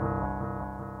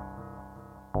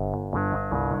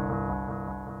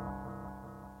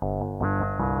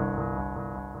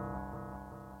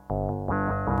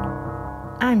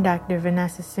I'm Dr.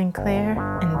 Vanessa Sinclair,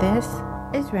 and this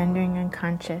is Rendering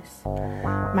Unconscious.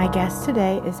 My guest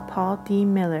today is Paul D.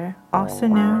 Miller, also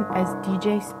known as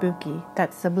DJ Spooky,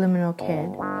 that's Subliminal Kid.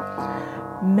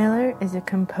 Miller is a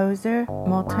composer,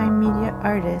 multimedia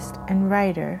artist, and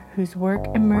writer whose work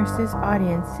immerses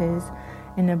audiences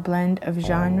in a blend of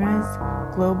genres,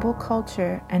 global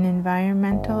culture, and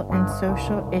environmental and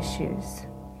social issues.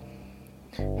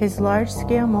 His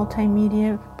large-scale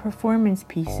multimedia performance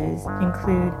pieces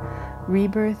include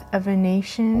Rebirth of a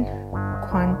Nation,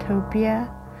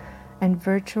 Quantopia, and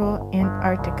Virtual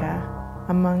Antarctica,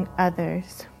 among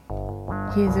others.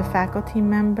 He is a faculty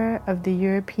member of the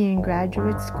European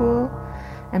Graduate School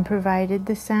and provided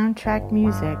the soundtrack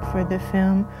music for the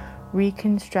film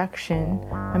Reconstruction,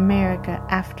 America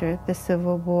After the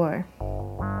Civil War.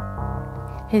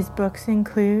 His books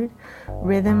include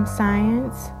Rhythm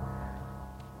Science,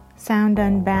 Sound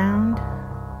Unbound,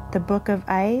 The Book of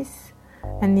Ice,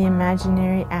 and The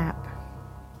Imaginary App.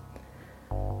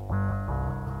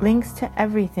 Links to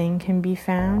everything can be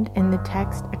found in the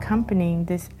text accompanying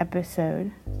this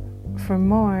episode. For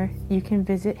more, you can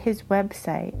visit his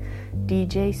website,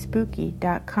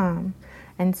 djspooky.com,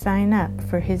 and sign up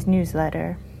for his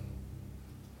newsletter.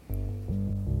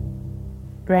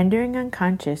 Rendering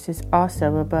Unconscious is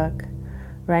also a book.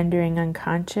 Rendering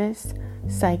Unconscious,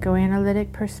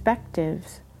 Psychoanalytic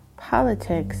Perspectives,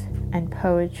 Politics, and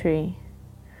Poetry.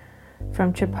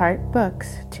 From Trapart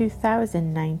Books,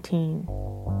 2019.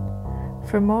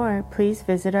 For more, please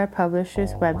visit our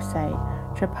publisher's website,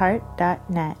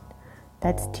 trapart.net.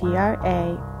 That's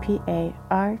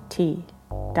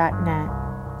TRAPART.net.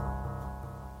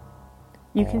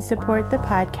 You can support the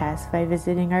podcast by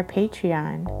visiting our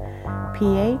Patreon,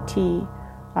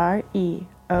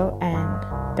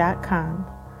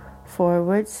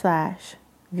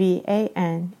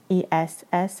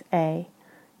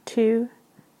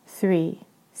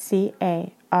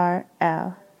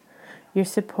 Your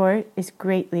support is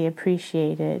greatly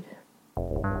appreciated.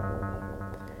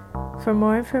 For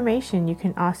more information, you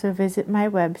can also visit my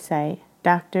website,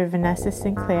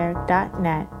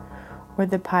 drvanessasinclair.net, or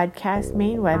the podcast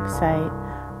main website,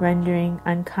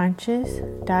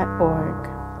 renderingunconscious.org.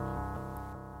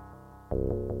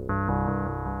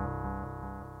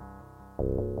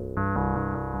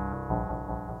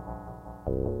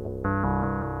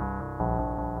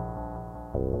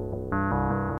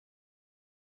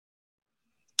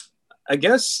 I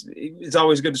guess it's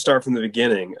always good to start from the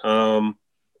beginning.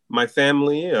 My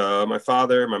family, my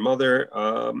father, my mother,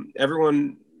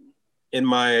 everyone in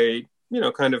my,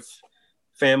 kind of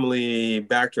family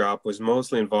backdrop was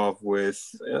mostly involved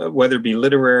with whether it be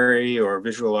literary or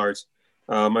visual arts.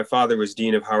 My father was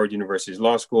dean of Howard University's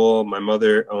law school. My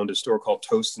mother owned a store called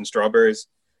Toast and Strawberries,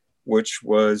 which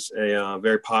was a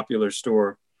very popular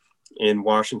store in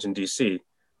Washington, D.C.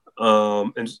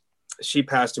 And she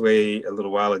passed away a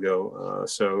little while ago.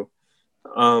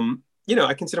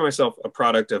 I consider myself a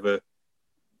product of a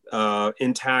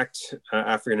intact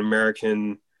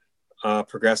African-American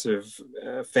progressive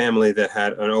family that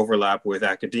had an overlap with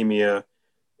academia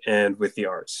and with the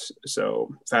arts.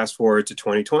 So fast forward to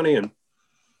 2020, and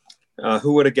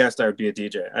who would have guessed I would be a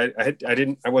DJ?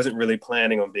 I wasn't really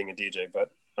planning on being a DJ,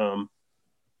 but the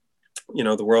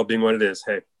world being what it is,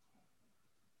 hey.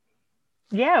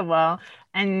 Yeah, well,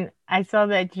 and I saw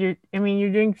that you're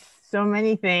doing so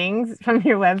many things from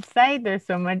your website. There's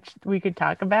so much we could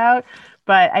talk about,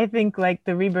 but I think like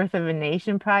the Rebirth of a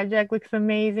Nation project looks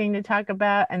amazing to talk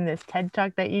about, and this TED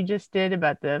Talk that you just did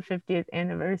about the 50th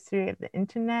anniversary of the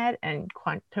internet and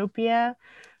Quantopia.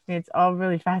 It's all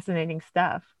really fascinating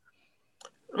stuff.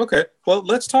 Okay, well,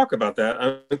 let's talk about that.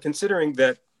 I'm considering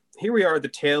that here we are at the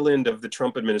tail end of the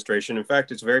Trump administration. In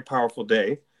fact, it's a very powerful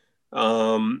day.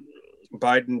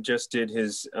 Biden just did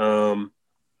his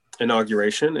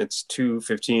inauguration. It's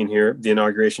 2:15 here. The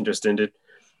inauguration just ended.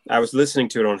 I was listening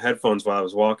to it on headphones while I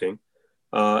was walking.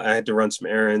 I had to run some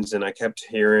errands, and I kept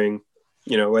hearing,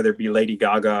 whether it be Lady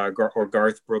Gaga or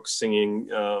Garth Brooks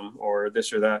singing or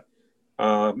this or that.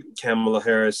 Kamala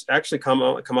Harris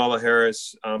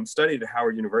studied at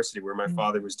Howard University, where my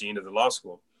father was dean of the law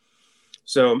school.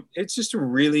 So it's just I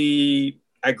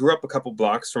grew up a couple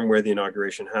blocks from where the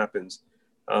inauguration happens.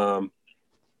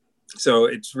 So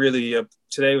it's really,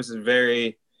 today was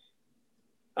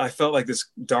I felt like this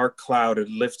dark cloud had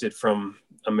lifted from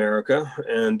America,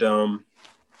 and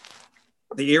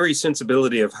the eerie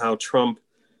sensibility of how Trump,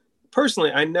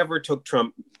 personally, I never took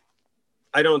Trump,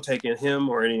 I don't take him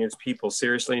or any of his people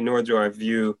seriously, nor do I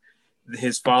view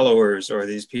his followers or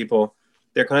these people.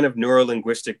 They're kind of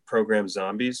neurolinguistic program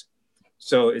zombies.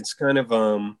 So it's kind of,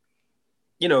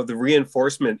 the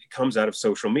reinforcement comes out of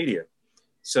social media.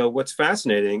 So what's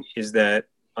fascinating is that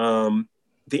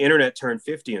the internet turned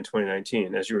 50 in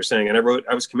 2019, as you were saying, and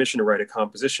I was commissioned to write a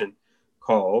composition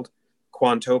called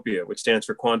Quantopia, which stands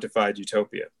for Quantified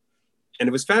Utopia. And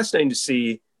it was fascinating to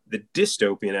see the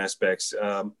dystopian aspects,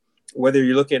 whether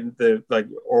you look at the like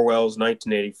Orwell's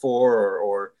 1984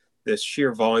 or this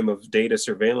sheer volume of data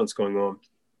surveillance going on.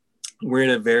 We're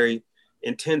in a very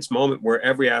intense moment where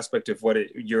every aspect of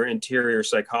your interior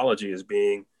psychology is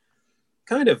being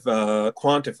kind of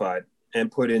quantified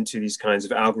and put into these kinds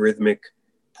of algorithmic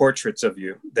portraits of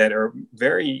you that are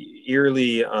very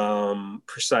eerily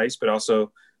precise, but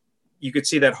also you could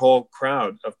see that whole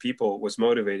crowd of people was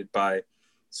motivated by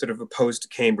sort of a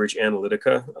post-Cambridge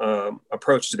Analytica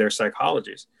approach to their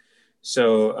psychologies.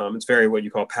 So it's very what you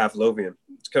call Pavlovian.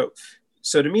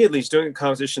 So to me, at least, doing a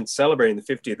composition celebrating the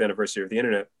 50th anniversary of the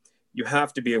internet, you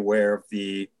have to be aware of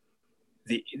the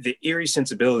eerie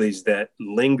sensibilities that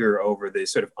linger over the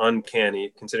sort of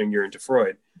uncanny, considering you're into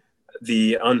Freud,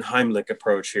 the unheimlich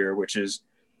approach here, which is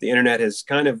the internet has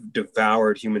kind of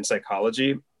devoured human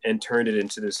psychology and turned it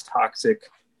into this toxic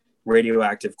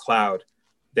radioactive cloud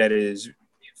that is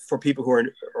for people who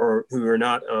are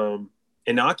not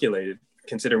inoculated,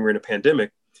 considering we're in a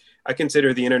pandemic. I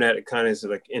consider the internet kind of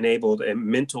like enabled a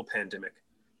mental pandemic.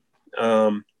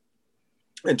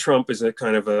 And Trump is a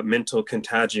kind of a mental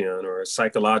contagion or a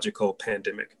psychological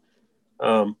pandemic.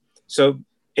 So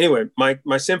anyway,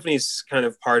 my symphony is kind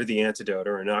of part of the antidote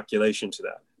or inoculation to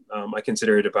that. I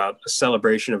consider it about a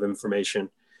celebration of information,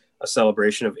 a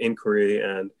celebration of inquiry,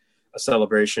 and a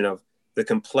celebration of the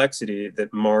complexity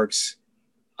that marks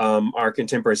our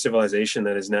contemporary civilization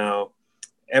that is now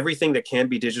everything that can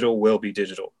be digital will be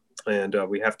digital. And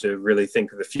we have to really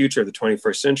think of the future of the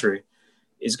 21st century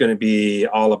is going to be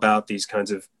all about these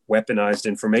kinds of weaponized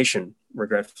information,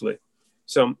 regretfully.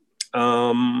 So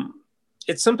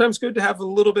it's sometimes good to have a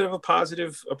little bit of a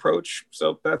positive approach.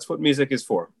 So that's what music is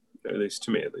for, at least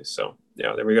to me, at least. So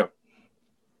yeah, there we go.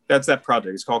 That's that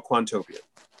project. It's called Quantopia.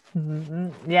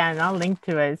 Mm-hmm. Yeah, and I'll link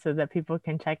to it so that people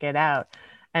can check it out.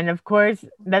 And of course,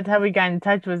 that's how we got in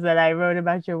touch, was that I wrote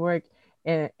about your work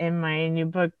in my new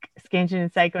book,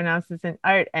 Scansion Psychoanalysis and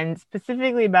Art, and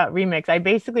specifically about remix. I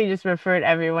basically just referred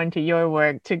everyone to your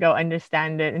work to go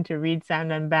understand it and to read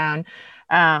Sound Unbound,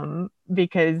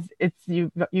 because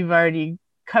you've already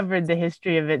covered the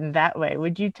history of it in that way.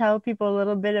 Would you tell people a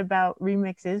little bit about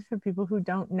remixes for people who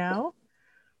don't know?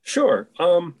 Sure.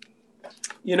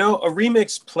 You know, a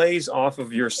remix plays off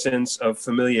of your sense of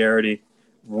familiarity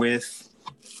with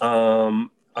a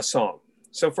song.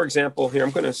 So, for example, here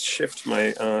I'm going to shift my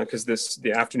because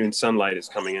the afternoon sunlight is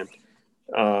coming in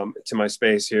to my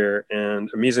space here, and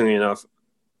amusingly enough,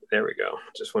 there we go.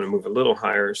 Just want to move a little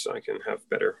higher so I can have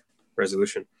better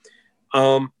resolution.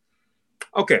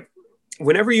 Okay,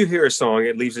 whenever you hear a song,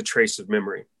 it leaves a trace of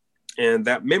memory, and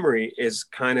that memory is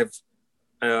kind of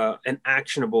an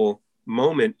actionable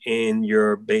moment in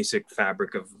your basic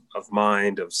fabric of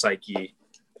mind, of psyche,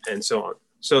 and so on.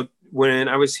 So when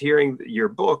I was hearing your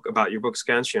book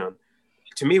Scansion,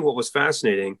 to me, what was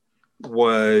fascinating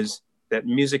was that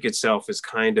music itself is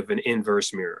kind of an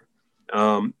inverse mirror.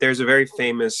 There's a very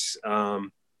famous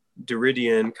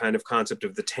Derridian kind of concept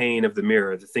of the tain of the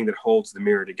mirror, the thing that holds the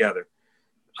mirror together.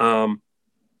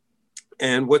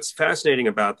 And what's fascinating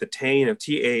about the tain of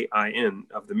TAIN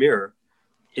of the mirror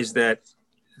is that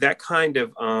kind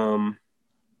of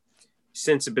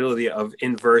sensibility of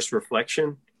inverse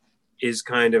reflection is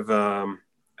kind of a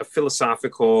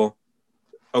philosophical,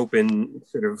 open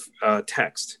sort of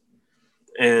text.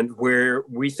 And where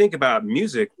we think about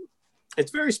music, it's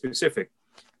very specific.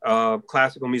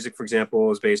 Classical music, for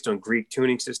example, is based on Greek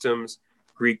tuning systems.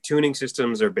 Greek tuning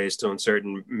systems are based on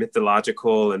certain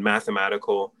mythological and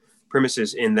mathematical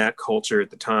premises in that culture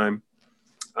at the time.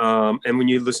 And when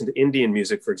you listen to Indian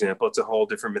music, for example, it's a whole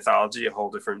different mythology, a whole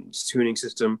different tuning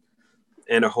system,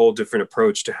 and a whole different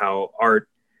approach to how art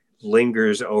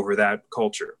lingers over that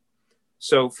culture.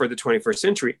 So for the 21st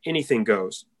century, anything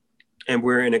goes. And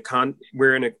we're in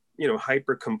a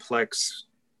hyper complex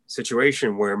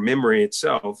situation where memory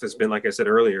itself has been, like I said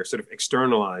earlier, sort of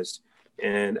externalized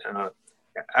and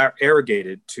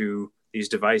arrogated to these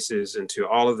devices and to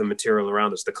all of the material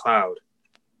around us, the cloud.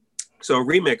 So a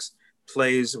remix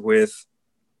plays with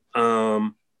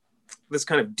this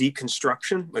kind of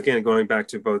deconstruction, again, going back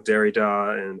to both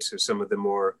Derrida and to some of the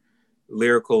more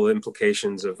lyrical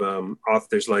implications of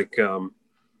authors like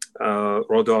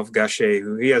Rodolphe Gachet,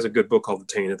 who he has a good book called The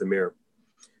Tain of the Mirror.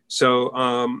 So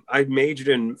I majored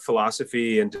in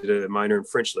philosophy and did a minor in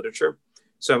French literature.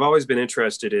 So I've always been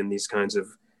interested in these kinds of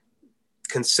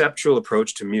conceptual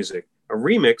approach to music. A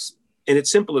remix, in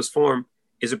its simplest form,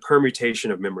 is a permutation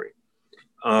of memory.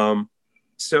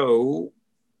 So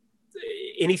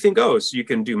anything goes. You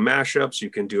can do mashups, you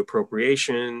can do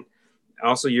appropriation.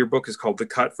 Also, your book is called The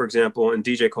Cut, for example. In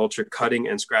DJ culture, cutting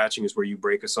and scratching is where you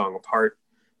break a song apart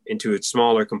into its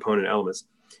smaller component elements.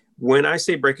 When I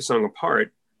say break a song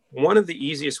apart, one of the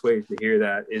easiest ways to hear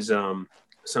that is some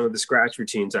of the scratch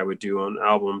routines I would do on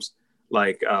albums,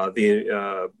 like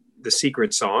the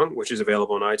Secret Song, which is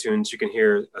available on iTunes. You can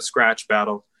hear a scratch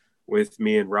battle with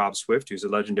me and Rob Swift, who's a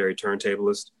legendary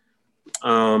turntablist.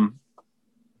 I've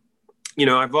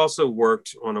also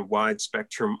worked on a wide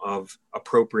spectrum of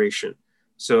appropriation.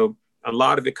 So a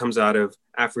lot of it comes out of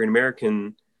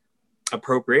African-American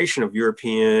appropriation of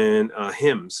European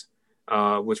hymns,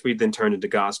 which we then turned into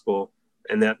gospel,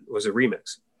 and that was a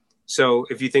remix. So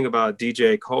if you think about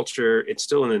DJ culture, it's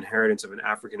still an inheritance of an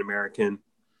African-American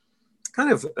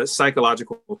kind of a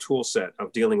psychological tool set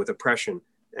of dealing with oppression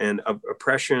and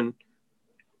oppression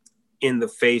in the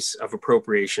face of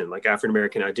appropriation. Like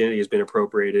African-American identity has been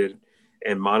appropriated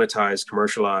and monetized,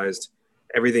 commercialized,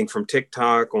 everything from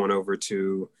TikTok on over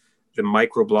to the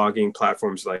microblogging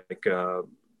platforms like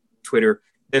Twitter.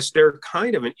 They're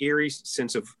kind of an eerie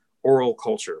sense of oral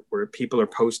culture where people are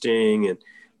posting and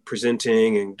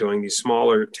presenting and doing these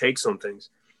smaller takes on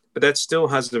things. But that still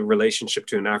has the relationship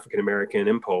to an African-American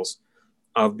impulse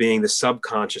of being the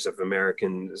subconscious of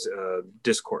American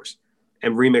discourse.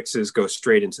 And remixes go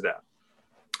straight into that.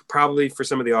 Probably for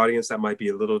some of the audience, that might be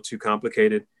a little too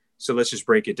complicated. So let's just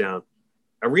break it down.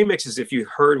 A remix is if you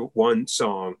heard one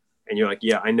song and you're like,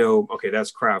 yeah, I know, okay,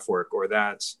 that's Kraftwerk or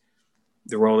that's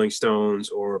the Rolling Stones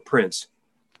or Prince.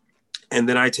 And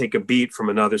then I take a beat from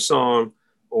another song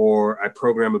or I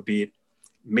program a beat,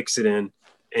 mix it in,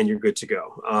 and you're good to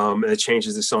go. And it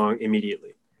changes the song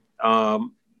immediately.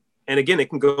 And again, it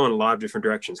can go in a lot of different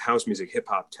directions: house music, hip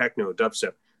hop, techno,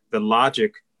 dubstep. The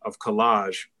logic of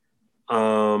collage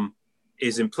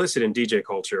is implicit in DJ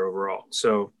culture overall.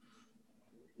 So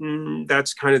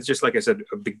that's kind of just, like I said,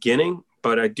 a beginning,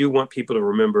 but I do want people to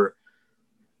remember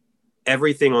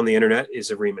everything on the internet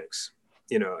is a remix.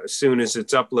 As soon as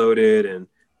it's uploaded and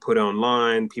put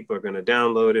online, people are going to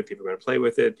download it, people are going to play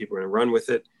with it, people are going to run with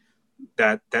it.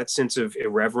 That sense of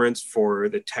irreverence for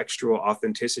the textual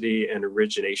authenticity and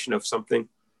origination of something,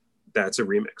 that's a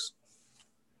remix.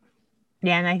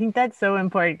 Yeah, and I think that's so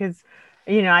important because,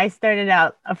 I started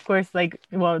out, of course,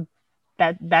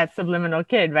 that Subliminal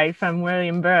Kid, right, from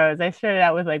William Burroughs. I started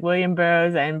out with like William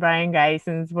Burroughs and Brian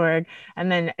Geison's work,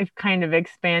 and then it kind of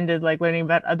expanded, like learning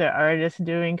about other artists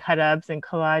doing cut-ups and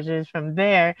collages from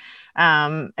there,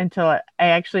 until I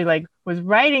actually was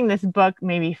writing this book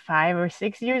maybe 5 or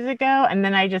 6 years ago, and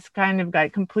then I just kind of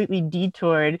got completely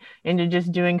detoured into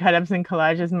just doing cut-ups and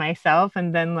collages myself.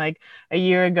 And then a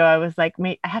year ago, I was like,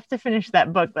 I have to finish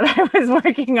that book that I was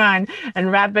working on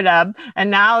and wrap it up.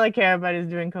 And now all I care about is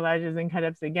doing collages and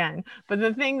cut-ups again. But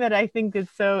the thing that I think is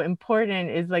so important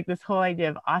is this whole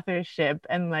idea of authorship.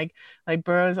 And like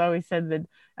Burroughs always said that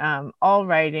all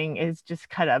writing is just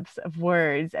cut-ups of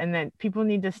words, and that people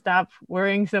need to stop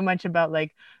worrying so much about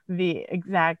the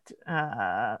exact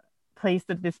place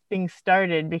that this thing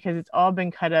started, because it's all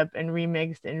been cut up and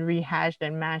remixed and rehashed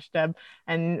and mashed up,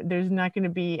 and there's not going to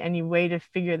be any way to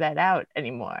figure that out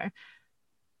anymore.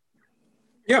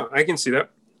 Yeah, I can see that.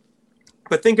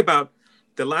 But think about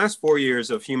the last 4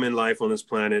 years of human life on this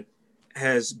planet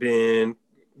has been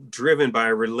driven by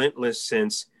a relentless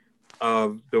sense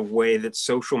of the way that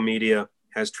social media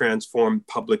has transformed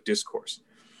public discourse.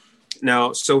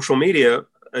 Now, social media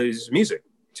is music.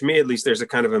 To me, at least, there's a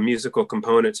kind of a musical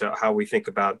component to how we think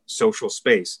about social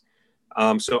space.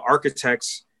 So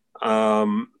architects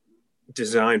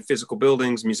design physical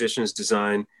buildings, musicians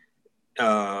design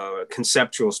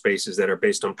conceptual spaces that are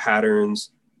based on patterns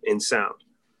in sound.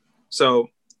 So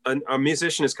a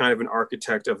musician is kind of an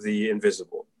architect of the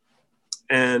invisible.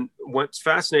 And what's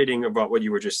fascinating about what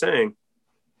you were just saying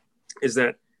is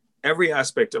that every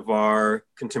aspect of our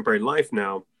contemporary life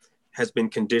now has been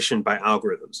conditioned by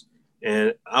algorithms.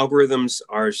 And algorithms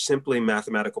are simply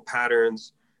mathematical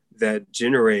patterns that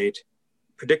generate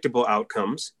predictable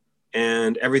outcomes.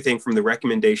 And everything from the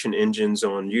recommendation engines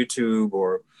on YouTube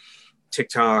or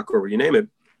TikTok or you name it,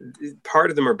 part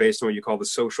of them are based on what you call the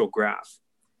social graph.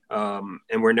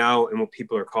 And we're now in what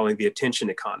people are calling the attention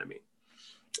economy.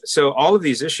 So all of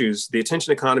these issues, the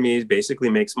attention economy basically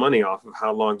makes money off of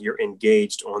how long you're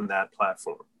engaged on that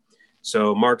platform.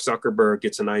 So Mark Zuckerberg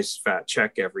gets a nice fat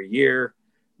check every year,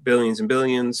 billions and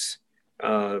billions.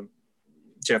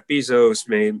 Jeff Bezos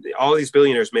all these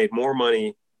billionaires made more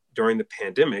money during the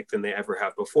pandemic than they ever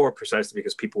have before, precisely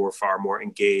because people were far more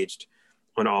engaged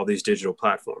on all these digital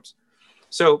platforms.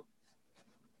 So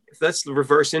let's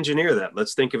reverse engineer that.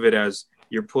 Let's think of it as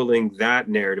you're pulling that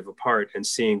narrative apart and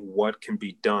seeing what can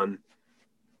be done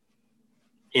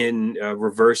in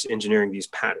reverse engineering these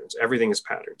patterns. Everything is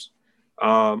patterns.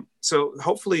 So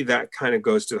hopefully that kind of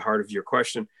goes to the heart of your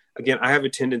question. Again, I have a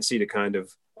tendency to kind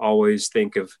of always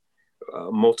think of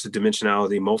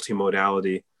multidimensionality,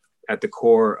 multimodality at the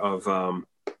core of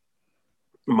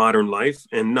modern life,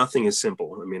 and nothing is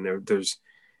simple. I mean,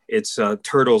 it's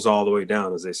turtles all the way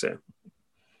down, as they say.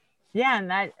 Yeah,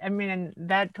 and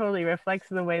that totally reflects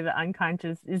the way the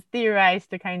unconscious is theorized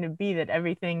to kind of be, that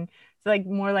everything is like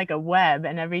more like a web,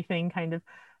 and everything kind of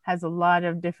has a lot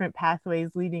of different pathways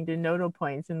leading to nodal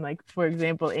points. And like, for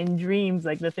example, in dreams,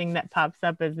 like the thing that pops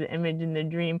up as the image in the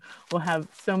dream will have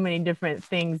so many different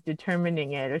things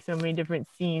determining it, or so many different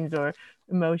scenes or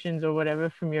emotions or whatever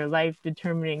from your life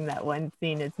determining that one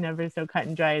scene. It's never so cut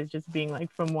and dry as just being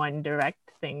like from one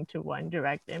direct thing to one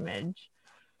direct image.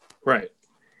 Right.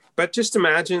 But just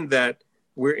imagine that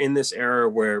we're in this era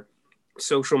where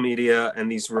social media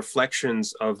and these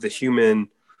reflections of the human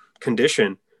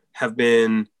condition have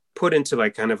been put into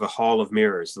like kind of a hall of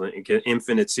mirrors, like an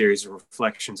infinite series of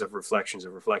reflections of reflections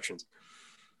of reflections.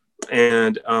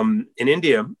 And in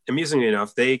India, amusingly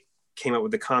enough, they came up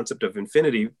with the concept of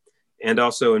infinity and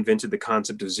also invented the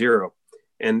concept of zero.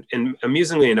 And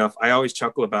amusingly enough, I always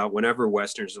chuckle about whenever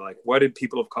Westerners are like, what did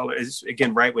people of color, is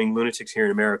again, right-wing lunatics here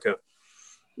in America.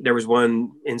 There was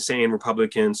one insane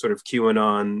Republican sort of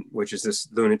QAnon, which is this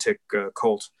lunatic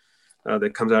cult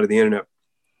that comes out of the internet.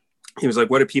 He was like,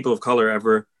 what do people of color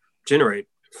ever generate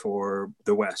for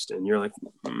the West? And you're like,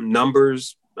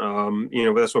 numbers,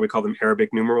 that's why we call them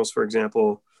Arabic numerals, for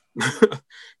example.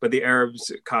 But the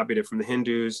Arabs copied it from the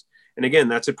Hindus. And again,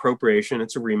 that's appropriation.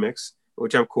 It's a remix,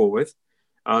 which I'm cool with.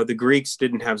 The Greeks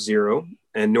didn't have zero,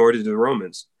 and nor did the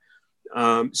Romans.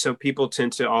 So people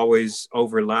tend to always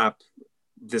overlap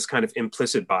this kind of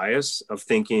implicit bias of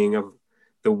thinking of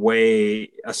the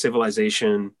way a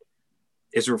civilization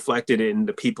is reflected in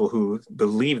the people who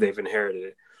believe they've inherited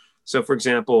it. So for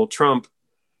example, Trump,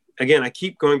 again, I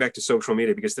keep going back to social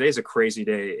media because today's a crazy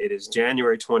day. It is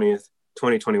January 20th,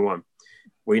 2021.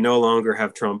 We no longer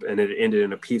have Trump, and it ended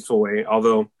in a peaceful way.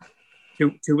 Although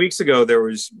two weeks ago, there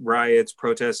was riots,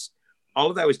 protests,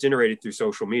 all of that was generated through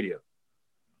social media.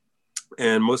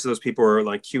 And most of those people are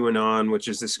like QAnon, which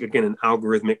is this, again, an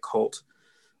algorithmic cult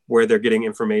where they're getting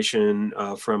information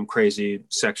from crazy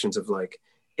sections of like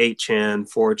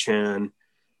 8chan, 4chan,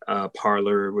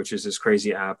 Parler, which is this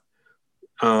crazy app.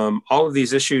 All of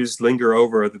these issues linger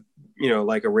over,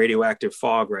 like a radioactive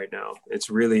fog right now. It's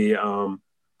really, I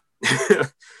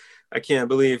can't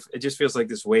believe, it just feels like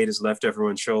this weight has left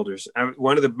everyone's shoulders.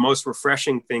 One of the most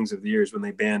refreshing things of the year is when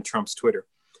they banned Trump's Twitter.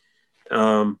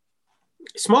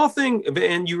 Small thing,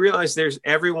 and you realize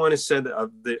everyone has said that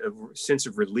a sense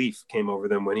of relief came over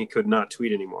them when he could not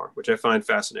tweet anymore, which I find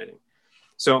fascinating.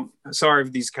 So sorry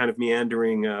for these kind of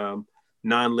meandering,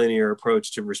 non-linear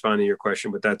approach to responding to your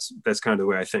question, but that's kind of the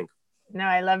way I think. No,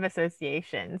 I love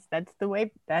associations. That's the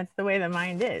way the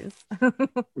mind is.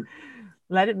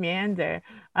 Let it meander.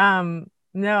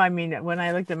 No, I mean, when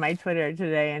I looked at my Twitter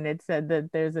today and it said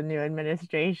that there's a new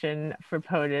administration for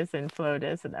POTUS and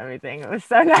FLOTUS and everything, it was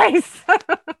so nice.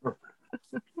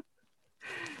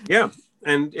 Yeah,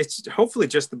 and it's hopefully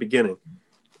just the beginning.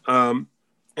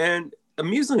 And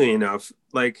amusingly enough,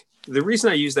 like the reason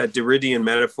I use that Derridian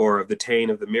metaphor of the tane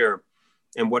of the mirror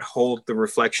and what holds the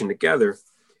reflection together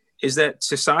is that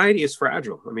society is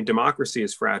fragile. I mean, democracy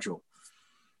is fragile.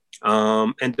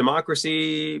 And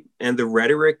democracy and the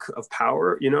rhetoric of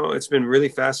power, it's been really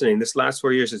fascinating. This last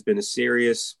 4 years has been a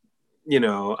serious,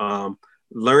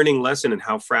 learning lesson in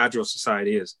how fragile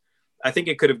society is. I think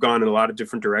it could have gone in a lot of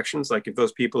different directions. Like if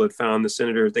those people had found the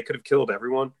senators, they could have killed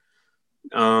everyone.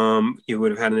 You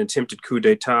would have had an attempted coup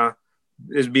d'etat.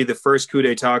 This would be the first coup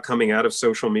d'etat coming out of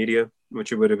social media,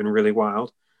 which would have been really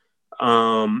wild.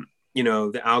 The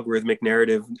algorithmic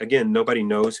narrative, again, nobody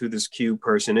knows who this Q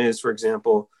person is, for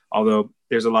example, although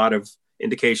there's a lot of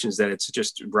indications that it's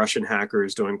just Russian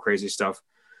hackers doing crazy stuff.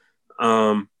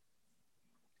 Nobody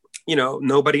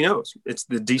knows. It's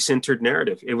the decentered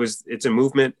narrative. It's a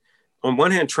movement. On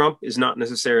one hand, Trump is not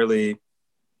necessarily,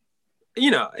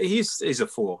 he's a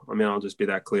fool. I mean, I'll just be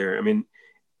that clear. I mean,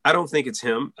 I don't think it's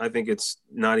him. I think it's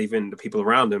not even the people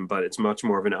around him, but it's much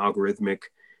more of an algorithmic,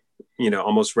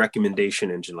 almost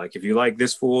recommendation engine. Like if you like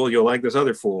this fool, you'll like this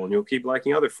other fool and you'll keep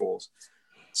liking other fools.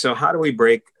 So how do we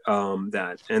break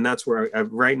that? And that's where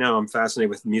right now I'm fascinated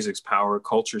with music's power,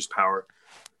 culture's power,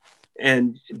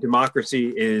 and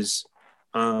democracy is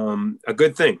a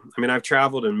good thing. I mean, I've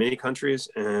traveled in many countries,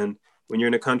 and when you're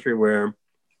in a country where,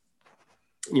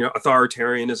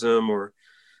 authoritarianism or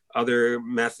other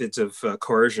methods of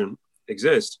coercion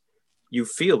exist, you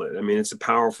feel it. I mean, it's a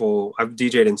powerful. I've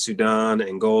DJed in Sudan,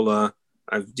 Angola.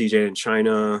 I've DJed in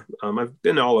China. I've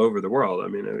been all over the world. I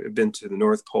mean, I've been to the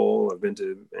North Pole. I've been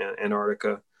to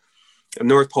Antarctica, the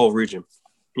North Pole region,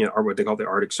 or what they call the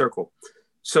Arctic Circle.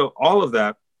 So all of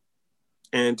that,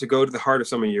 and to go to the heart of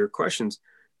some of your questions,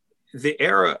 the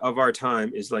era of our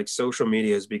time is like social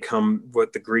media has become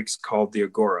what the Greeks called the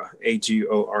agora,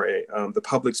 Agora, the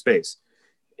public space.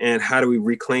 And how do we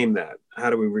reclaim that? How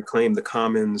do we reclaim the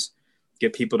commons,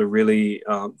 get people to really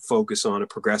focus on a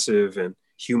progressive and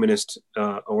humanist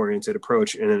oriented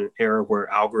approach in an era where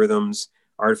algorithms,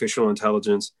 artificial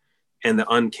intelligence, and the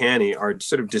uncanny are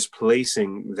sort of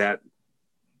displacing that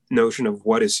notion of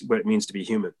what it means to be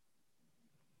human.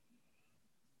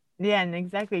 Yeah, and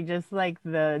exactly, just like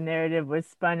the narrative was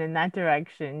spun in that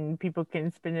direction, people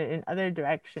can spin it in other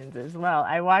directions as well.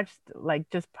 I watched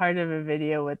like just part of a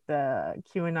video with the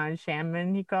QAnon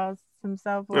shaman, he calls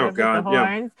himself, Oh whatever, with the God, yeah.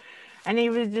 horns. And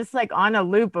he was just like on a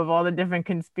loop of all the different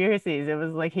conspiracies. It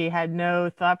was like he had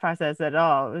no thought process at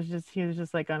all. He was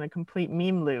just like on a complete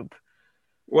meme loop.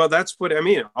 Well, that's what I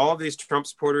mean. All of these Trump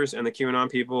supporters and the QAnon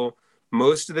people,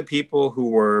 most of the people who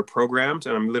were programmed,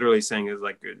 and I'm literally saying is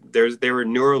like they were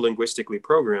neurolinguistically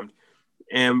programmed.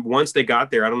 And once they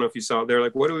got there, I don't know if you saw, they're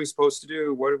like, what are we supposed to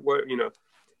do? What,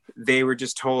 they were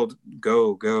just told,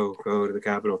 go to the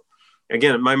Capitol.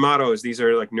 Again, my motto is these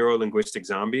are like neurolinguistic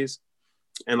zombies.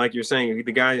 And like you're saying,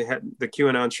 the guy had the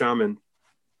QAnon shaman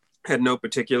had no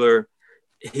particular,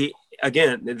 I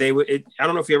don't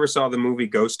know if you ever saw the movie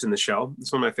Ghost in the Shell.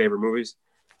 It's one of my favorite movies.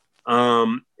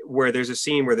 Where there's a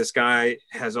scene where this guy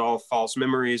has all false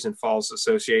memories and false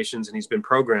associations, and he's been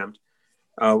programmed,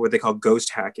 what they call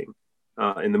ghost hacking,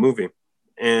 in the movie.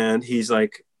 And he's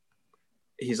like,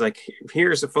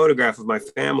 here's a photograph of my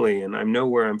family, and I know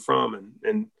where I'm from,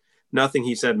 and nothing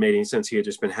he said made any sense. He had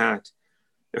just been hacked,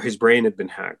 or his brain had been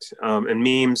hacked. And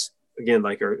memes, again,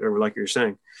 like you're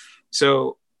saying.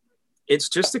 So it's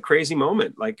just a crazy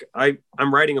moment. Like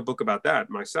I'm writing a book about that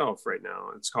myself right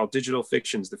now. It's called Digital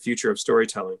Fictions, The Future of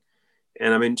Storytelling.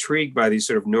 And I'm intrigued by these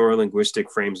sort of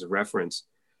neurolinguistic frames of reference.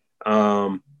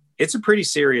 It's a pretty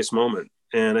serious moment,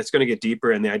 and it's going to get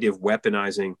deeper in the idea of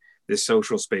weaponizing this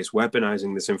social space,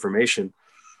 weaponizing this information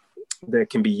that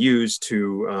can be used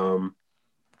to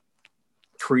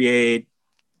create,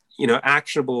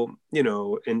 actionable,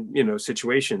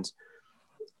 situations.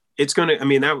 It's going to, I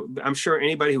mean, I'm sure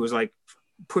anybody who was like,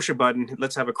 push a button,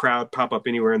 let's have a crowd pop up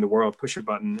anywhere in the world, push a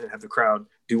button and have the crowd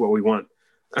do what we want.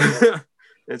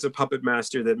 It's a puppet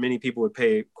master that many people would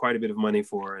pay quite a bit of money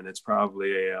for. And it's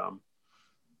probably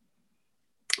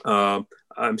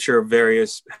I'm sure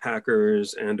various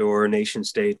hackers and or nation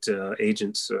state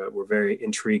agents were very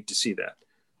intrigued to see that.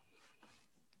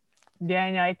 Yeah,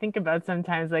 I know. I think about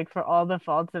sometimes, like, for all the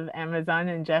faults of Amazon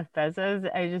and Jeff Bezos,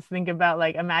 I just think about,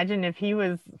 like, imagine if he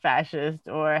was fascist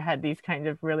or had these kind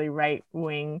of really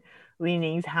right-wing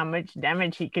leanings, how much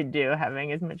damage he could do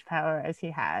having as much power as he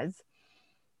has.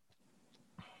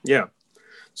 Yeah.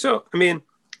 So, I mean,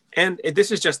 and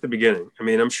this is just the beginning. I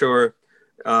mean, I'm sure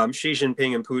Xi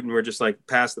Jinping and Putin were just like,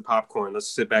 pass the popcorn. Let's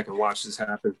sit back and watch this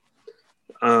happen.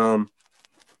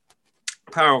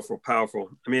 Powerful.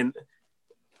 I mean,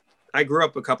 I grew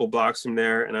up a couple blocks from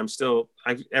there, and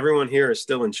everyone here is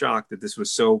still in shock that this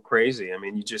was so crazy. I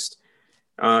mean,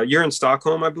 you're in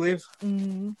Stockholm, I believe.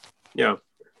 Mm-hmm. Yeah.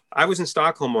 I was in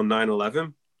Stockholm on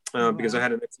 9/11 because I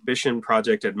had an exhibition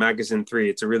project at Magazine 3.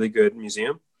 It's a really good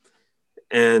museum.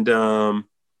 And,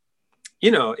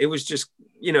 it was just,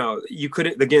 you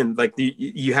couldn't, again, like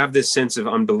you have this sense of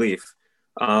unbelief.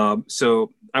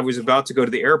 So I was about to go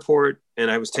to the airport,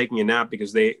 and I was taking a nap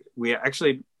because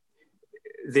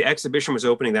the exhibition was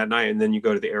opening that night, and then you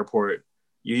go to the airport.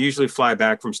 You usually fly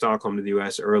back from Stockholm to the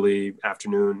US early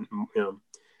afternoon,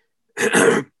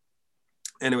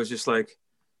 and it was just like,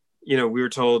 we were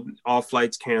told all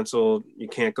flights canceled. You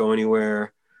can't go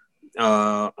anywhere.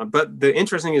 But the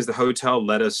interesting is the hotel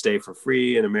let us stay for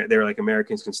free, and they were like,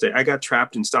 Americans can stay. I got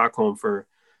trapped in Stockholm for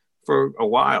a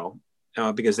while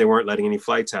because they weren't letting any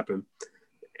flights happen.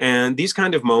 And these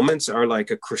kind of moments are like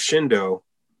a crescendo.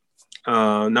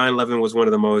 9/11 was one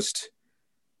of the most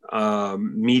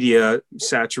media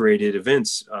saturated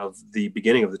events of the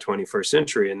beginning of the 21st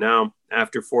century. And now,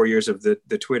 after 4 years of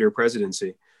the Twitter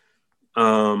presidency,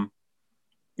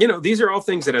 these are all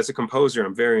things that as a composer,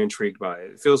 I'm very intrigued by.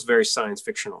 It feels very science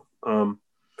fictional. And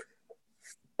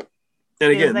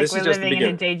again, like this is just the beginning.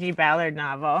 In a J.G. Ballard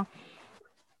novel.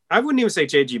 I wouldn't even say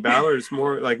J.G. Ballard. It's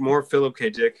more Philip K.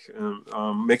 Dick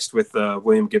mixed with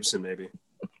William Gibson, maybe.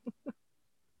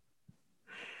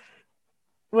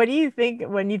 What do you think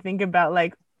when you think about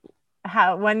like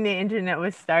how when the internet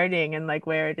was starting and like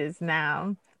where it is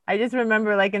now. I just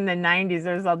remember like in the 90s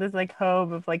there was all this like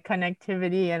hope of like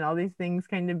connectivity and all these things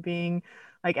kind of being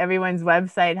like everyone's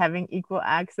website having equal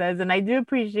access. And I do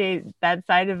appreciate that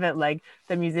side of it, like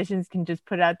the musicians can just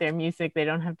put out their music. They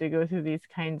don't have to go through these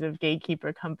kinds of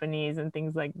gatekeeper companies and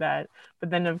things like that. But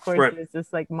then of course Right. there's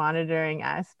this like monitoring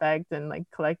aspect and like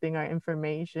collecting our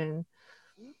information.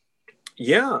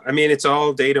 Yeah, I mean, it's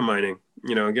all data mining.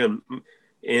 Again,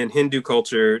 in Hindu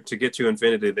culture, to get to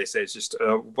infinity, they say it's just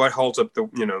what holds up the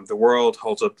world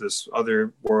holds up this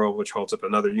other world, which holds up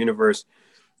another universe.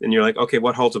 And you're like, okay,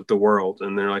 what holds up the world?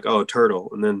 And they're like, oh, a turtle.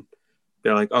 And then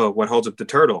they're like, oh, what holds up the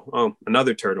turtle? Oh,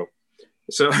 another turtle.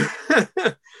 So,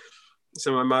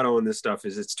 so my motto on this stuff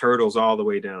is it's turtles all the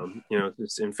way down.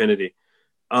 It's infinity.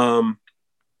 Yeah,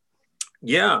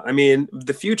 I mean,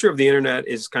 the future of the internet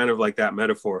is kind of like that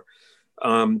metaphor.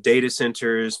 Data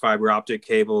centers, fiber optic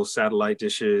cables, satellite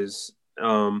dishes.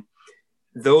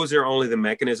 Those are only the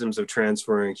mechanisms of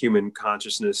transferring human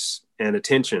consciousness and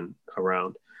attention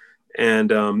around. And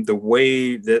the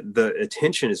way that the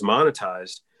attention is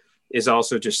monetized is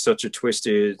also just such a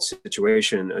twisted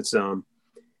situation. It's,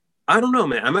 I don't know,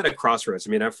 man. I'm at a crossroads. I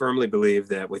mean, I firmly believe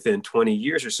that within 20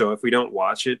 years or so, if we don't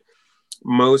watch it,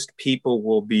 most people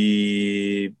will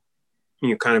be,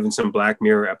 kind of in some Black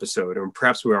Mirror episode, or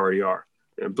perhaps we already are.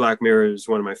 Black Mirror is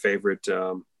one of my favorite,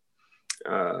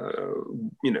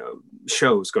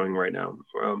 shows going right now.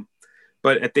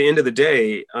 But at the end of the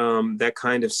day, that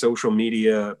kind of social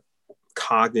media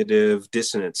cognitive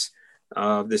dissonance.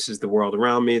 This is the world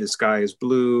around me. The sky is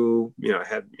blue. I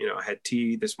had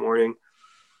tea this morning.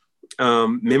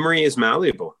 Memory is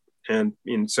malleable, and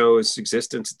so is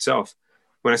existence itself.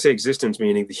 When I say existence,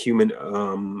 meaning the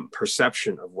human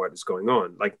perception of what is going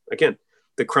on. Like again,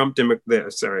 the Crump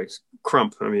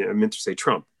Crump. I mean, I meant to say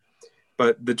Trump,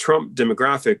 but the Trump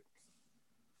demographic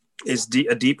is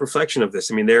a deep reflection of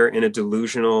this. I mean, they're in a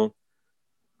delusional,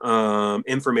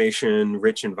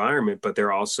 information-rich environment, but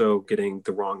they're also getting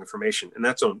the wrong information, and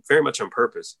that's very much on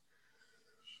purpose.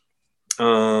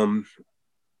 But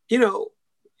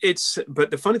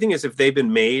the funny thing is, if they've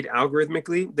been made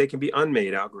algorithmically, they can be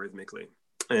unmade algorithmically.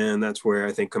 And that's where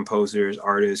I think composers,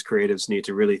 artists, creatives need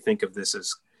to really think of this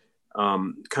as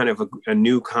kind of a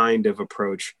new kind of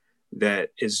approach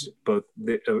that is both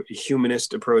a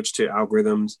humanist approach to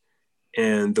algorithms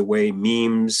and the way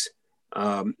memes,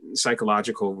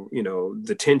 psychological,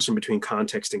 the tension between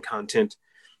context and content,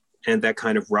 and that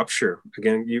kind of rupture.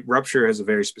 Again, rupture has a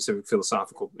very specific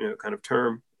philosophical kind of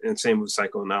term, and same with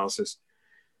psychoanalysis.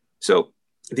 So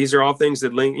these are all things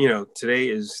that link, today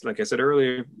is, like I said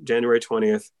earlier, January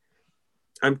 20th.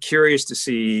 I'm curious to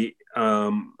see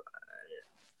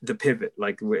the pivot,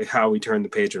 like how we turn the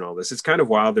page on all this. It's kind of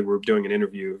wild that we're doing an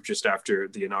interview just after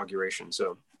the inauguration.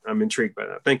 So I'm intrigued by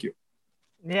that. Thank you.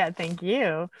 Yeah, thank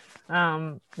you.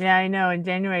 Yeah, I know. On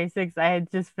January 6th, I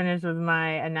had just finished with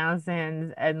my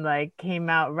announcements and like came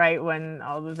out right when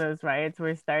all of those riots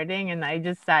were starting, and I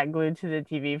just sat glued to the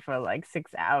TV for like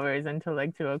 6 hours until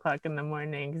like 2 o'clock in the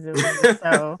morning because it was just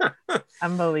so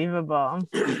unbelievable.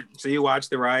 So you watch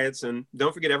the riots, and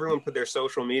don't forget, everyone put their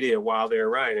social media while they're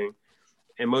rioting,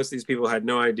 and most of these people had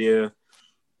no idea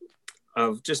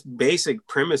of just basic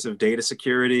premise of data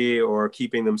security or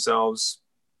keeping themselves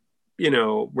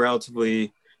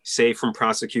relatively safe from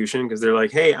prosecution, because they're like,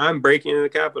 hey, I'm breaking into the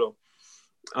Capitol.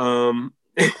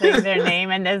 Like their name,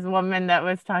 and this woman that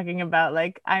was talking about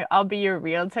like, I'll be your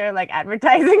realtor, like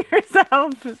advertising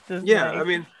herself. Yeah, I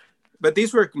mean, but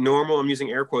these were normal, I'm using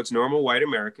air quotes, normal white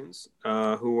Americans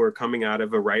who were coming out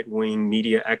of a right-wing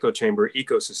media echo chamber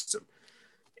ecosystem.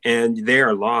 And they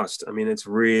are lost. I mean, it's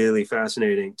really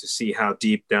fascinating to see how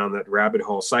deep down that rabbit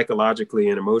hole psychologically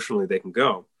and emotionally they can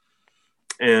go.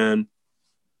 And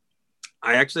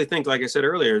I actually think, like I said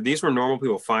earlier, these were normal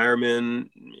people, firemen.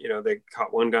 They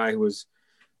caught one guy who was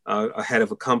a head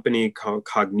of a company called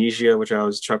Cognitia, which I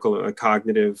always chuckle,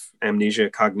 cognitive amnesia,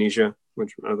 Cognitia,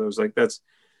 which I was like, that's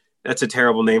a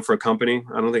terrible name for a company.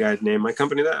 I don't think I'd name my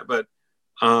company that, but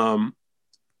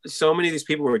so many of these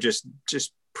people were just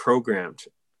programmed,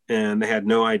 and they had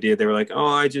no idea. They were like,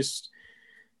 oh,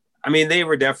 they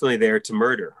were definitely there to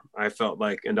murder, I felt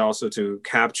like, and also to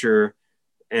capture.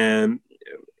 And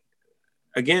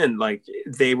again, like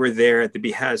they were there at the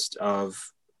behest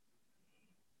of,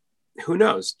 who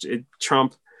knows,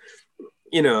 Trump.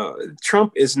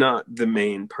 Trump is not the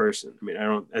main person. I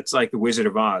mean, it's like the Wizard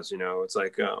of Oz, it's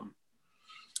like,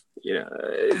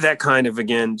 that kind of,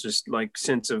 again, just like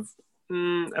sense of,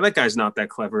 that guy's not that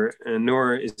clever, and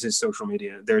nor is his social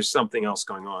media. There's something else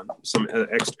going on, some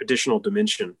additional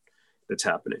dimension that's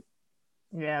happening.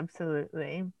 Yeah,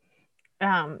 absolutely.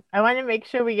 I want to make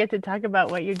sure we get to talk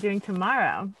about what you're doing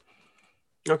tomorrow.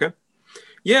 Okay.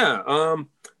 Yeah.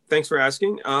 Thanks for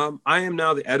asking. I am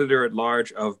now the editor at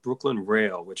large of Brooklyn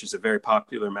Rail, which is a very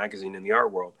popular magazine in the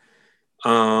art world.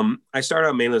 I started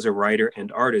out mainly as a writer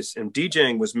and artist, and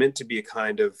DJing was meant to be a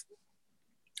kind of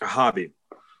a hobby,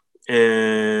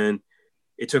 and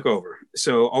it took over.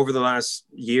 So over the last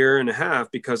year and a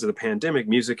half, because of the pandemic,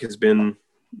 music has been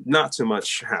not so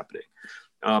much happening.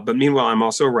 But meanwhile, I'm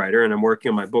also a writer, and I'm working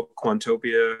on my book,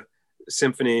 Quantopia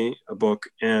Symphony, a book,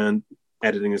 and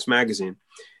editing this magazine.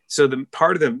 So the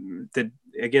part of the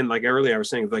again, like earlier I was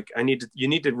saying, like you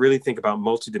need to really think about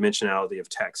multidimensionality of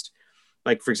text.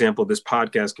 Like, for example, this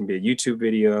podcast can be a YouTube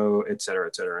video, et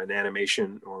cetera, an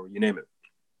animation, or you name it.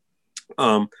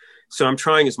 So I'm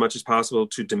trying as much as possible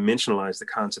to dimensionalize the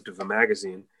concept of a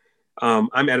magazine.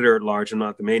 I'm editor at large. I'm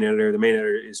not the main editor. The main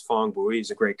editor is Fong Bui. He's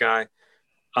a great guy.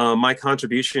 My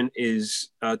contribution is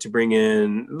to bring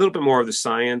in a little bit more of the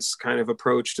science kind of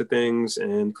approach to things,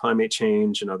 and climate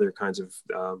change and other kinds of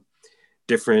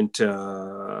different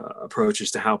approaches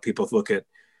to how people look at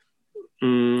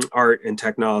art and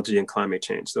technology and climate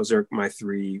change. Those are my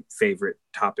three favorite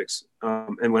topics.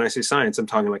 And when I say science, I'm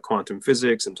talking like quantum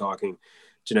physics, I'm talking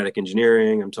genetic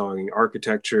engineering, I'm talking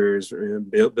architectures,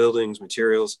 buildings,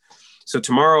 materials. So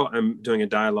tomorrow I'm doing a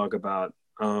dialogue about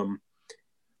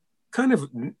kind of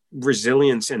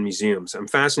resilience and museums. I'm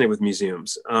fascinated with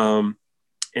museums. And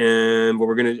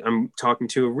I'm talking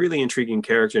to a really intriguing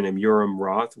character named Yoram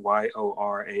Roth,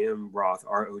 Yoram Roth,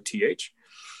 Roth.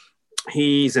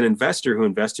 He's an investor who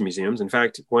invests in museums. In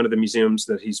fact, one of the museums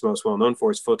that he's most well known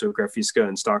for is Fotografiska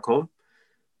in Stockholm.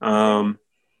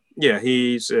 Yeah,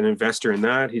 he's an investor in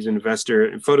that. He's an investor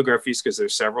in Fotografiska.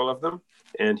 There's several of them,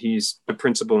 and he's the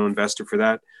principal investor for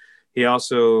that. He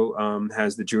also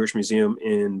has the Jewish Museum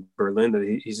in Berlin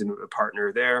that he's a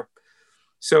partner there.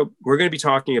 So we're going to be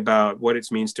talking about what it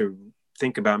means to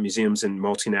think about museums in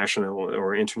multinational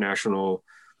or international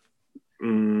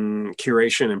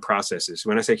curation and processes.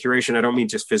 When I say curation, I don't mean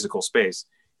just physical space,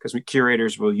 because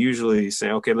curators will usually say,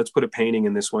 okay, let's put a painting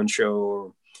in this one show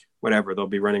or whatever. They'll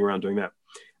be running around doing that.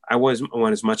 I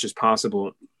want as much as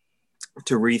possible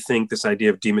to rethink this idea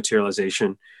of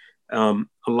dematerialization. A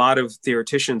lot of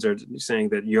theoreticians are saying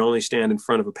that you only stand in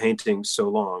front of a painting so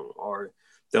long, or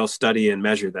they'll study and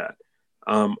measure that.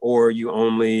 Or you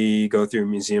only go through a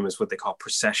museum as what they call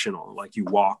processional, like you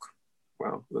walk.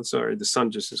 Wow, I'm sorry, the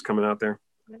sun just is coming out there.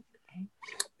 Okay.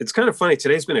 It's kind of funny.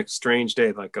 Today's been a strange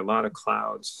day, like a lot of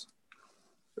clouds.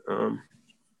 There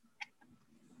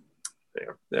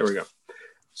we go.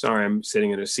 Sorry, I'm sitting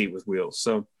in a seat with wheels.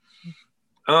 So,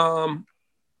 yeah,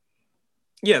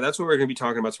 that's what we're going to be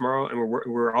talking about tomorrow. And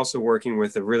we're also working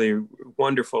with a really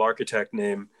wonderful architect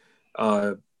named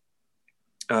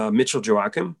Mitchell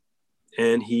Joachim.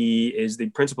 And he is the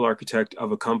principal architect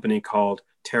of a company called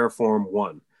Terraform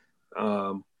One.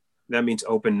 That means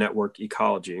Open Network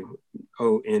Ecology,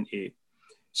 ONE.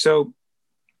 So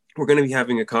we're going to be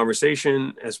having a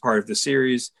conversation as part of the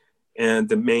series. And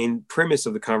the main premise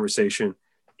of the conversation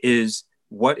is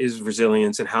what is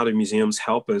resilience and how do museums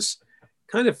help us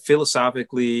kind of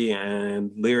philosophically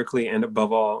and lyrically and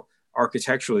above all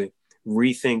architecturally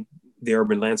rethink the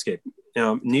urban landscape.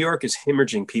 Now, New York is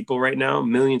hemorrhaging people right now.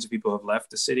 Millions of people have left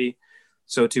the city.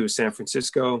 So too is San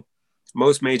Francisco.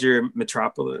 Most major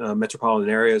metropolitan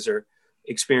areas are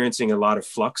experiencing a lot of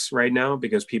flux right now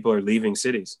because people are leaving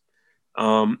cities.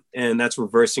 And that's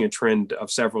reversing a trend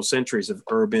of several centuries of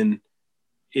urban,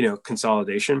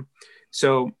 consolidation.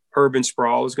 So urban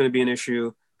sprawl is going to be an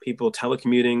issue. People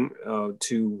telecommuting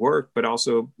to work, but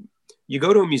also you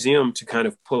go to a museum to kind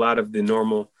of pull out of the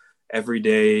normal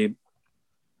everyday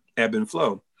ebb and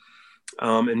flow.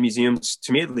 And museums,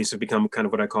 to me at least, have become kind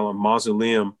of what I call a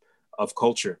mausoleum of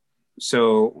culture.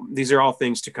 So these are all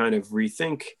things to kind of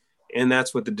rethink. And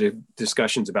that's what the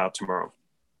discussion's about tomorrow.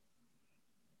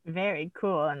 Very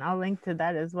cool. And I'll link to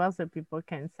that as well so people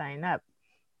can sign up.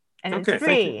 And okay, it's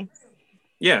free.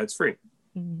 Yeah, it's free.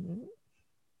 Mm-hmm.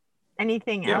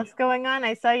 Anything else going on?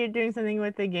 I saw you're doing something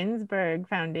with the Ginsberg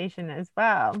Foundation as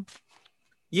well.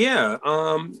 Yeah.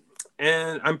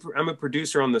 And I'm a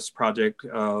producer on this project,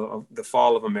 The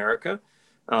Fall of America.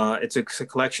 It's a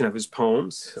collection of his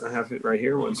poems. I have it right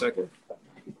here. One second.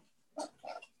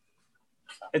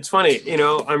 It's funny,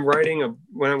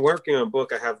 when I'm working on a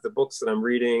book, I have the books that I'm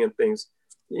reading and things.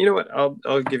 You know what?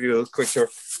 I'll give you a quick tour.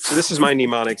 So this is my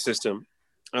mnemonic system.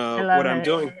 What I'm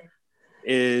doing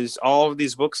is all of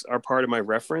these books are part of my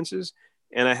references,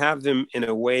 and I have them in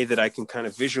a way that I can kind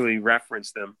of visually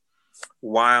reference them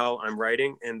while I'm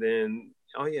writing. And then,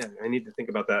 oh yeah, I need to think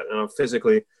about that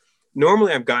physically.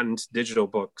 Normally I've gotten to digital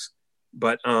books,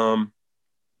 but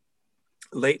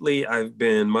lately I've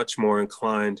been much more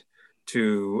inclined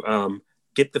to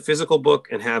get the physical book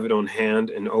and have it on hand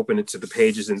and open it to the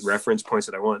pages and reference points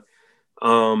that I want.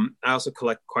 I also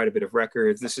collect quite a bit of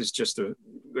records. This is just what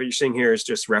you're seeing here is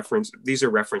just reference. These are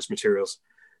reference materials.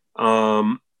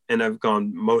 And I've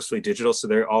gone mostly digital.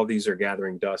 So all these are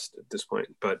gathering dust at this point,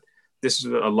 but this is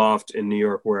a loft in New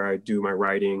York where I do my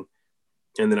writing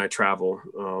and then I travel.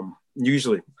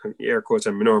 Usually, air quotes,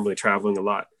 I'm normally traveling a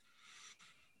lot.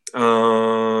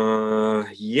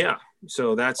 Yeah,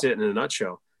 so that's it in a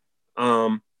nutshell.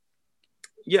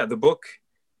 Yeah, the book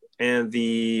and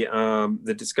the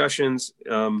discussions.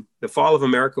 The Fall of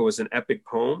America was an epic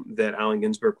poem that Allen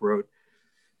Ginsberg wrote,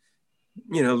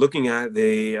 looking at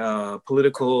the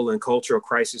political and cultural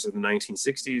crisis of the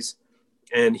 1960s.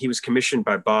 And he was commissioned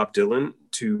by Bob Dylan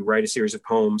to write a series of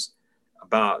poems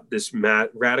about this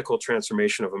radical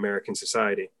transformation of American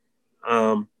society.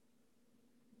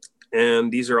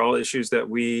 And these are all issues that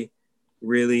we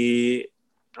really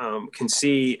can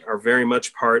see are very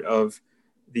much part of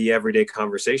the everyday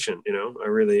conversation.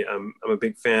 I'm a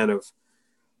big fan of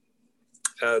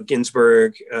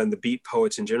Ginsberg and the beat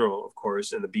poets in general, of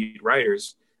course, and the beat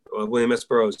writers, William S.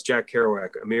 Burroughs, Jack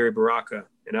Kerouac, Amiri Baraka,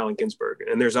 and Allen Ginsberg.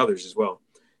 And there's others as well.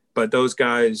 But those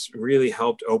guys really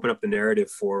helped open up the narrative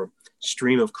for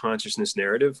stream of consciousness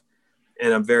narrative.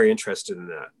 And I'm very interested in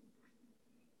that.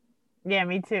 Yeah,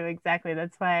 me too. Exactly.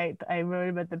 That's why I wrote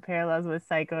about the parallels with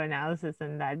psychoanalysis,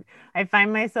 and that I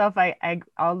find myself,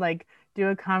 I'll like do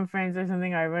a conference or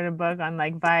something, or I wrote a book on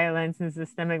like violence and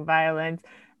systemic violence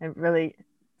and really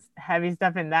heavy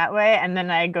stuff in that way. And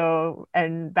then I go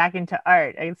and back into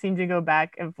art. I seem to go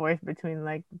back and forth between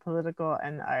like the political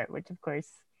and the art, which of course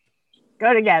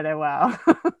go together well.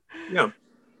 Yeah.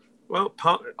 Well,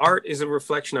 art is a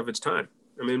reflection of its time.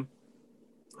 I mean,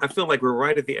 I feel like we're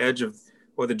right at the edge of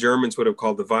what the Germans would have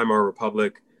called the Weimar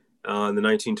Republic in the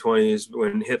 1920s,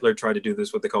 when Hitler tried to do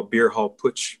this, what they call beer hall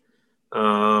putsch.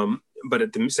 But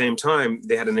at the same time,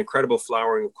 they had an incredible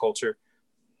flowering of culture.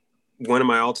 One of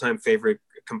my all-time favorite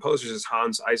composers is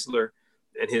Hans Eisler,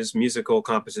 and his musical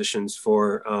compositions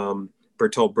for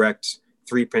Bertolt Brecht's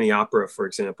Three Penny Opera, for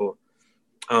example.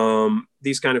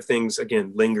 These kind of things,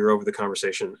 again, linger over the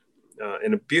conversation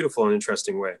in a beautiful and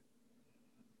interesting way.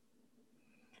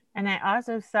 And I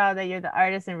also saw that you're the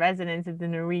artist in residence at the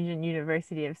Norwegian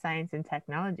University of Science and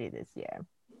Technology this year.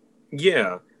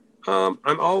 Yeah,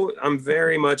 I'm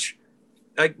very much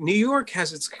like, New York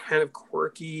has its kind of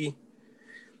quirky.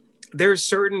 There's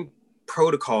certain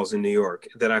protocols in New York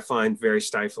that I find very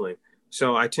stifling.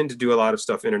 So I tend to do a lot of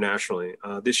stuff internationally.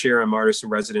 This year, I'm artist in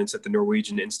residence at the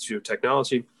Norwegian Institute of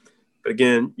Technology. But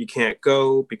again, you can't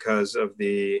go because of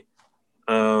the,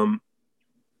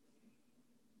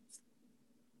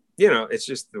 it's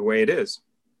just the way it is.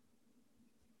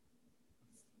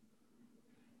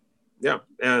 Yeah.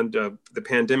 And the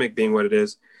pandemic being what it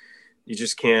is, you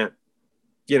just can't,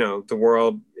 the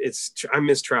world, I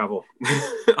miss travel.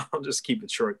 I'll just keep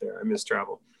it short there. I miss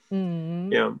travel.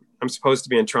 Mm-hmm. Yeah. I'm supposed to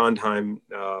be in Trondheim,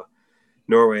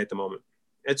 Norway at the moment.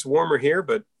 It's warmer here,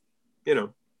 but,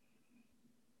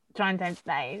 Trondheim's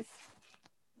nice.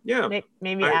 Yeah.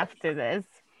 Maybe after this.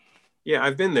 Yeah,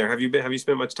 I've been there. Have you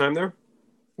spent much time there?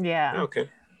 Yeah. Okay.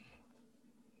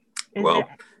 Is there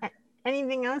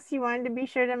anything else you wanted to be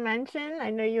sure to mention? I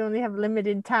know you only have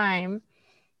limited time.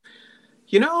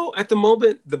 At the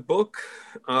moment, the book,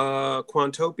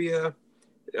 Quantopia.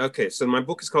 Okay, so my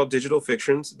book is called Digital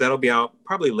Fictions. That'll be out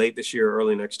probably late this year,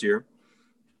 early next year.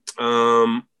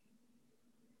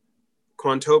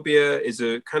 Quantopia is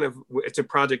it's a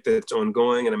project that's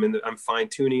ongoing, and I'm fine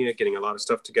tuning it, getting a lot of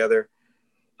stuff together.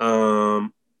 Those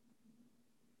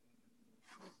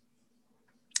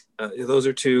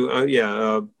are two.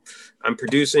 I'm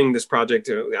producing this project,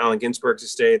 Allen Ginsberg's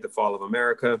estate, The Fall of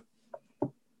America.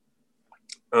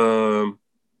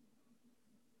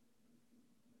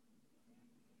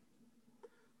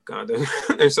 God,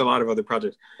 there's a lot of other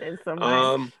projects. There's so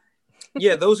much.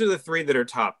 Yeah, those are the three that are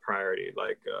top priority,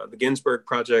 like the Ginsberg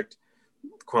project,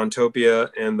 Quantopia,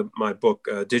 and my book,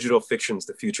 Digital Fictions,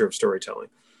 The Future of Storytelling.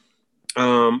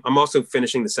 I'm also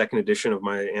finishing the second edition of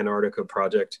my Antarctica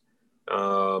project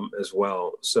as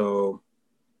well. So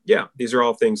yeah, these are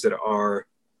all things that are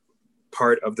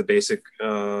part of the basic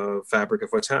fabric of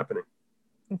what's happening.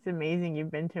 It's amazing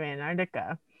you've been to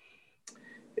Antarctica.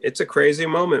 It's a crazy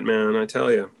moment, man, I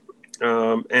tell you.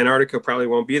 Antarctica probably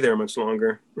won't be there much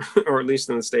longer, or at least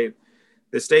in the state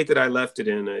that I left it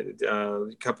in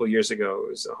a couple of years ago. It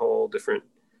was a whole different,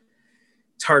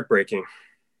 it's heartbreaking.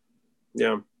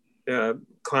 Yeah.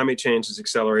 Climate change is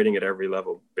accelerating at every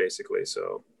level, basically.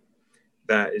 So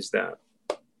that is that.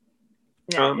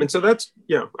 And so that's,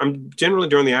 I'm generally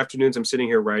during the afternoons, I'm sitting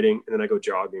here writing, and then I go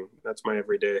jogging. That's my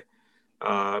everyday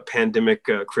pandemic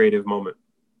creative moment.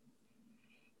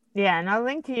 Yeah, and I'll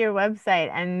link to your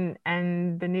website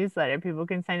and the newsletter. People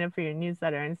can sign up for your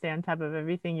newsletter and stay on top of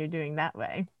everything you're doing that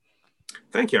way.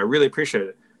 Thank you. I really appreciate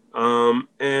it.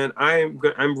 And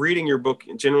I'm reading your book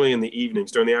generally in the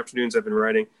evenings. During the afternoons, I've been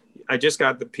writing. I just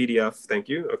got the PDF, thank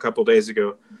you, a couple days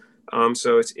ago.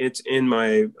 So it's in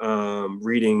my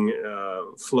reading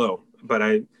flow, but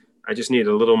I just need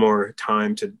a little more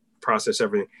time to process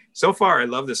everything. So far, I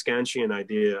love the Scansion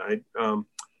idea.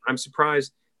 I'm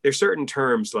surprised. There's certain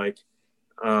terms like,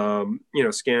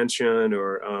 Scansion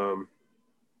or,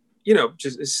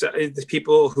 just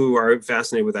people who are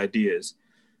fascinated with ideas,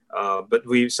 but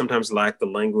we sometimes lack the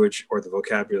language or the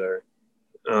vocabulary,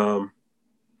 and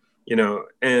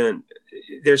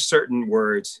there's certain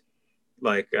words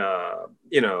like,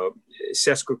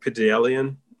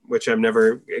 sesquipedalian, which I've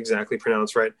never exactly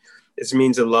pronounced right. It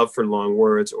means a love for long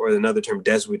words, or another term,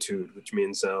 desuetude, which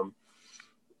means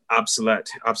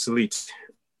obsolete.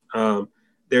 And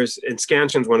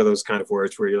scansion's one of those kind of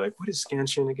words where you're like, what is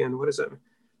scansion again? What is it?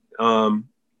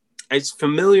 It's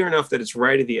familiar enough that it's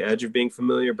right at the edge of being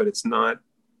familiar, but it's not,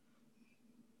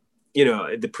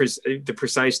 the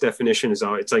precise definition is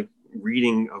it's like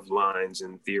reading of lines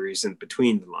and theories and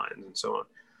between the lines and so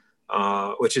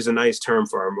on, which is a nice term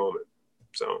for our moment.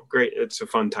 So great. It's a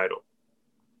fun title.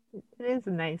 It is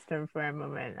a nice term for our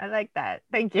moment. I like that.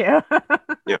 Thank you.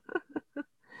 Yeah.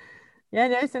 Yeah,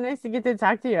 no, it's so nice to get to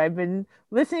talk to you. I've been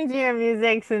listening to your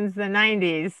music since the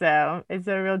 90s, so it's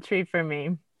a real treat for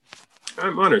me.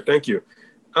 I'm honored. Thank you.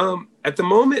 At the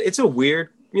moment, it's a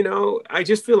weird, I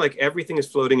just feel like everything is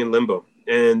floating in limbo.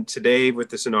 And today with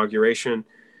this inauguration,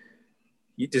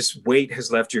 this weight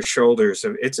has left your shoulders.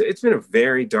 So it's been a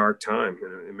very dark time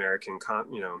in American,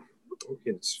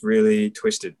 it's really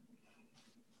twisted.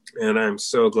 And I'm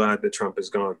so glad that Trump is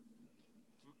gone.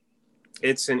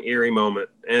 It's an eerie moment.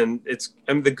 And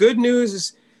the good news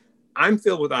is I'm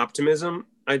filled with optimism.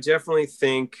 I definitely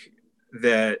think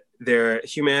that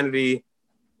humanity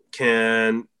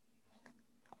can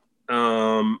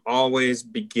always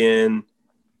begin.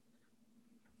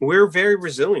 We're very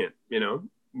resilient,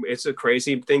 It's a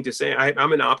crazy thing to say.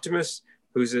 I'm an optimist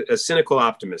who's a cynical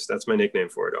optimist. That's my nickname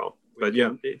for it all. But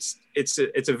yeah, it's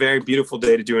a very beautiful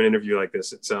day to do an interview like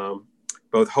this. It's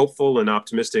both hopeful and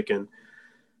optimistic. And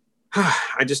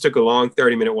I just took a long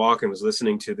 30-minute walk and was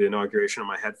listening to the inauguration on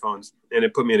my headphones, and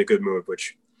it put me in a good mood,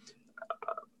 which,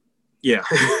 yeah.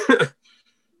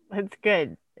 That's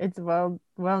good. It's well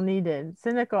needed.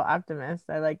 Cynical optimist.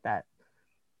 I like that.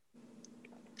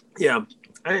 Yeah.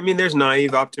 I mean, there's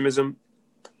naive optimism,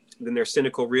 then there's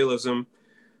cynical realism,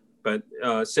 but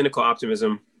cynical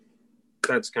optimism,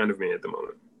 that's kind of me at the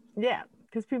moment. Yeah,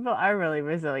 because people are really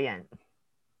resilient.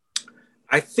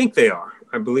 I think they are.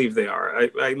 I believe they are.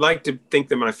 I like to think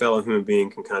that my fellow human being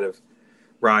can kind of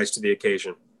rise to the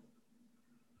occasion.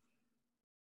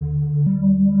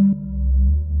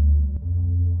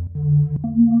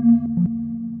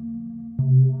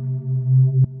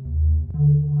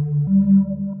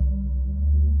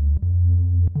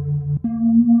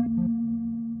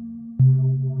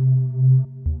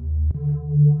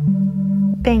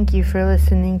 Thank you for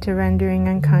listening to Rendering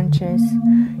Unconscious.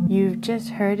 You've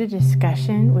just heard a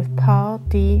discussion with Paul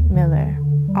D. Miller,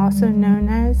 also known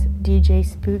as DJ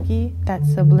Spooky, that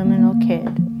Subliminal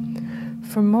Kid.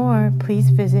 For more, please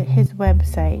visit his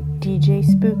website,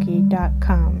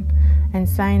 djspooky.com, and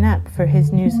sign up for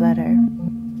his newsletter.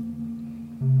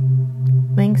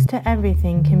 Links to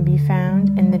everything can be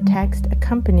found in the text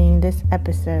accompanying this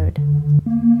episode.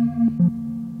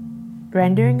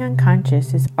 Rendering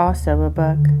Unconscious is also a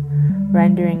book.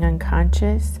 Rendering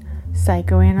Unconscious,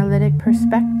 Psychoanalytic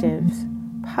Perspectives,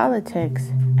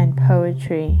 Politics, and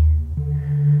Poetry.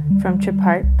 From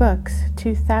Trapart Books,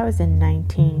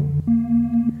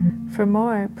 2019. For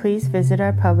more, please visit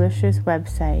our publisher's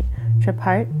website,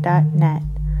 trapart.net.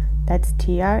 That's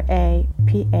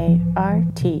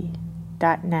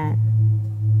TRAPART.net.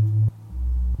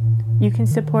 You can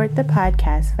support the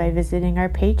podcast by visiting our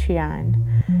Patreon,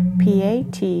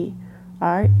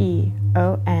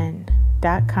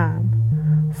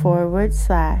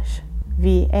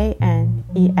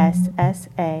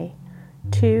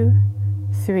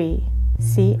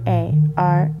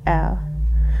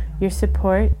 Your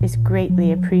support is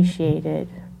greatly appreciated.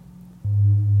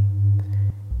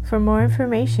 For more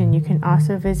information, you can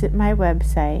also visit my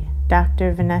website,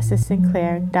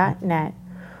 drvanessasinclair.net,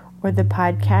 or the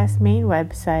podcast main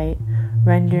website,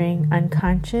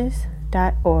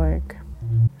 renderingunconscious.org.